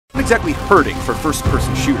exactly hurting for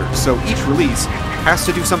first-person shooters, so each release has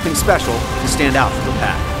to do something special to stand out from the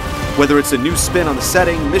pack. Whether it's a new spin on the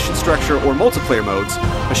setting, mission structure, or multiplayer modes,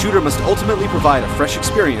 a shooter must ultimately provide a fresh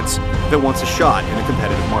experience that wants a shot in a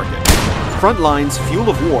competitive market. Frontlines Fuel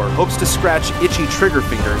of War hopes to scratch itchy trigger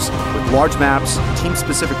fingers with large maps,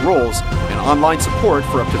 team-specific roles, and online support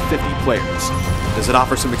for up to 50 players. Does it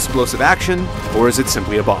offer some explosive action, or is it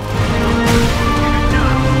simply a bomb?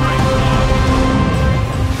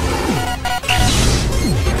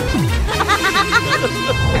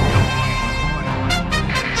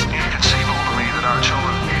 It's inconceivable to me that our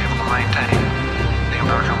children will be able to maintain the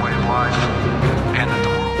American way of life, and that the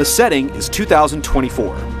world... The setting is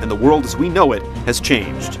 2024, and the world as we know it has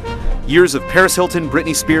changed. Years of Paris Hilton,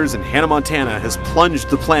 Britney Spears, and Hannah Montana has plunged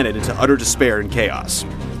the planet into utter despair and chaos.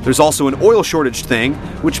 There's also an oil shortage thing,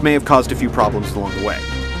 which may have caused a few problems along the way.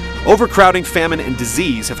 Overcrowding, famine, and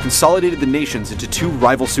disease have consolidated the nations into two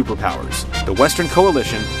rival superpowers, the Western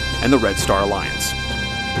Coalition and the Red Star Alliance.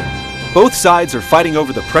 Both sides are fighting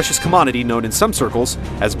over the precious commodity known in some circles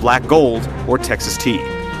as black gold or Texas tea.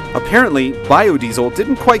 Apparently, biodiesel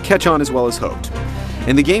didn't quite catch on as well as hoped.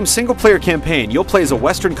 In the game's single-player campaign, you'll play as a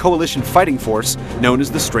Western Coalition fighting force known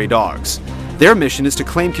as the Stray Dogs. Their mission is to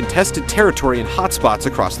claim contested territory in hotspots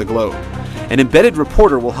across the globe. An embedded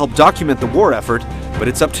reporter will help document the war effort, but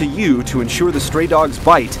it's up to you to ensure the Stray Dogs'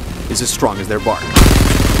 bite is as strong as their bark.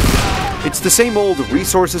 It's the same old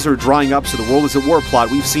resources are drying up so the world is at war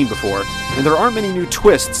plot we've seen before, and there aren't many new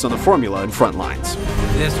twists on the formula in Frontlines.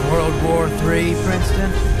 This World War III,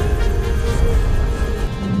 Princeton?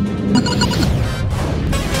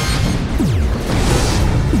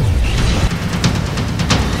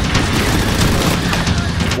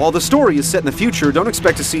 While the story is set in the future, don't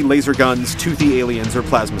expect to see laser guns, toothy aliens, or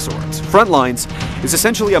plasma swords. Frontlines is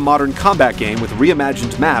essentially a modern combat game with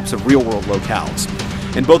reimagined maps of real-world locales.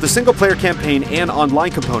 In both the single-player campaign and online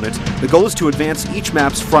component, the goal is to advance each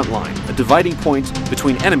map's front line, a dividing point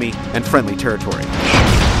between enemy and friendly territory.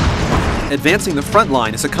 Advancing the front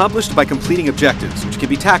line is accomplished by completing objectives, which can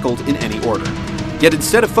be tackled in any order. Yet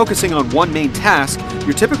instead of focusing on one main task,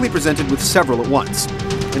 you're typically presented with several at once.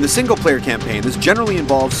 In the single-player campaign, this generally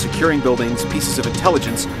involves securing buildings, pieces of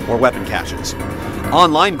intelligence, or weapon caches.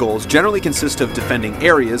 Online goals generally consist of defending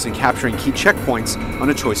areas and capturing key checkpoints on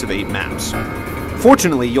a choice of 8 maps.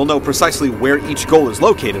 Fortunately, you'll know precisely where each goal is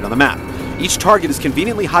located on the map. Each target is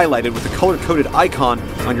conveniently highlighted with a color-coded icon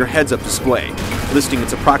on your heads-up display, listing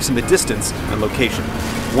its approximate distance and location.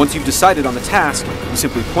 Once you've decided on the task, you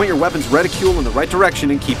simply point your weapon's reticule in the right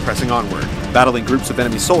direction and keep pressing onward, battling groups of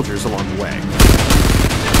enemy soldiers along the way.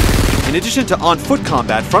 In addition to on-foot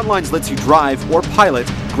combat, Frontlines lets you drive or pilot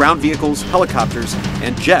ground vehicles, helicopters,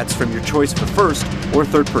 and jets from your choice of a first or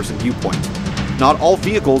third-person viewpoint. Not all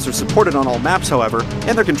vehicles are supported on all maps, however,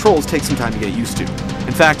 and their controls take some time to get used to.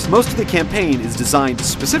 In fact, most of the campaign is designed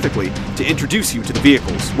specifically to introduce you to the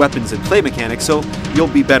vehicles, weapons, and play mechanics, so you'll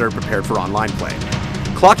be better prepared for online play.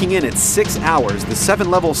 Clocking in at 6 hours, the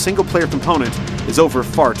 7-level single-player component is over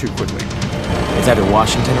far too quickly. It's either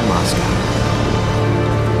Washington or Moscow.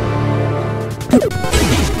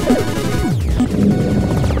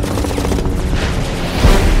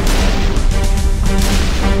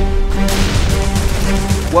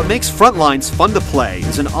 What makes Frontlines fun to play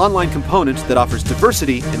is an online component that offers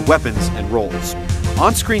diversity in weapons and roles.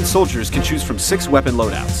 On-screen soldiers can choose from 6 weapon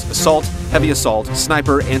loadouts: assault, heavy assault,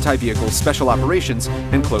 sniper, anti-vehicle, special operations,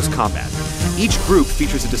 and close combat. Each group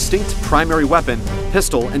features a distinct primary weapon,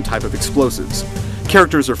 pistol, and type of explosives.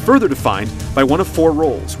 Characters are further defined by one of 4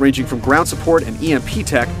 roles, ranging from ground support and EMP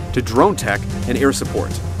tech to drone tech and air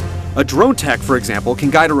support. A drone tech, for example, can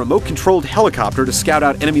guide a remote-controlled helicopter to scout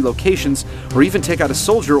out enemy locations or even take out a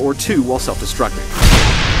soldier or 2 while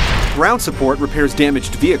self-destructing. Ground support repairs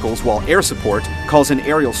damaged vehicles, while air support calls in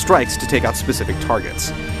aerial strikes to take out specific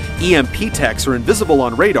targets. EMP techs are invisible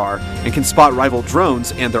on radar and can spot rival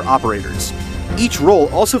drones and their operators. Each role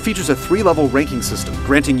also features a 3-level ranking system,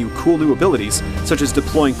 granting you cool new abilities, such as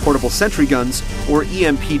deploying portable sentry guns or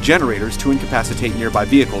EMP generators to incapacitate nearby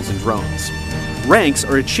vehicles and drones. Ranks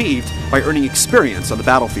are achieved by earning experience on the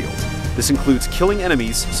battlefield. This includes killing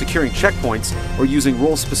enemies, securing checkpoints, or using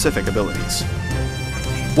role-specific abilities.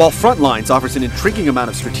 While Frontlines offers an intriguing amount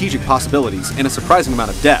of strategic possibilities and a surprising amount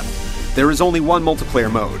of depth, there is only one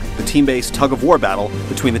multiplayer mode, the team-based tug-of-war battle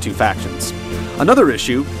between the 2 factions. Another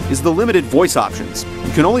issue is the limited voice options.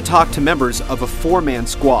 You can only talk to members of a 4-man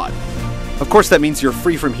squad. Of course, that means you're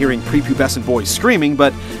free from hearing prepubescent boys screaming,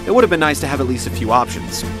 but it would have been nice to have at least a few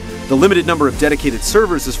options. The limited number of dedicated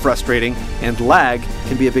servers is frustrating, and lag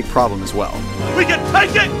can be a big problem as well. We can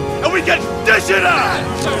take it, and we can dish it out!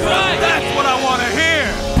 That's what I want to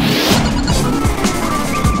hear!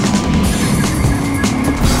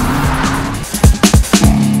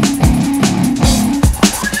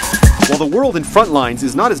 the world in Frontlines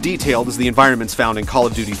is not as detailed as the environments found in Call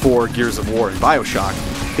of Duty 4, Gears of War, and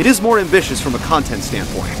BioShock, it is more ambitious from a content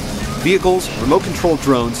standpoint. Vehicles, remote-controlled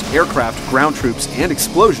drones, aircraft, ground troops, and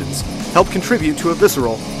explosions help contribute to a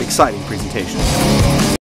visceral, exciting presentation.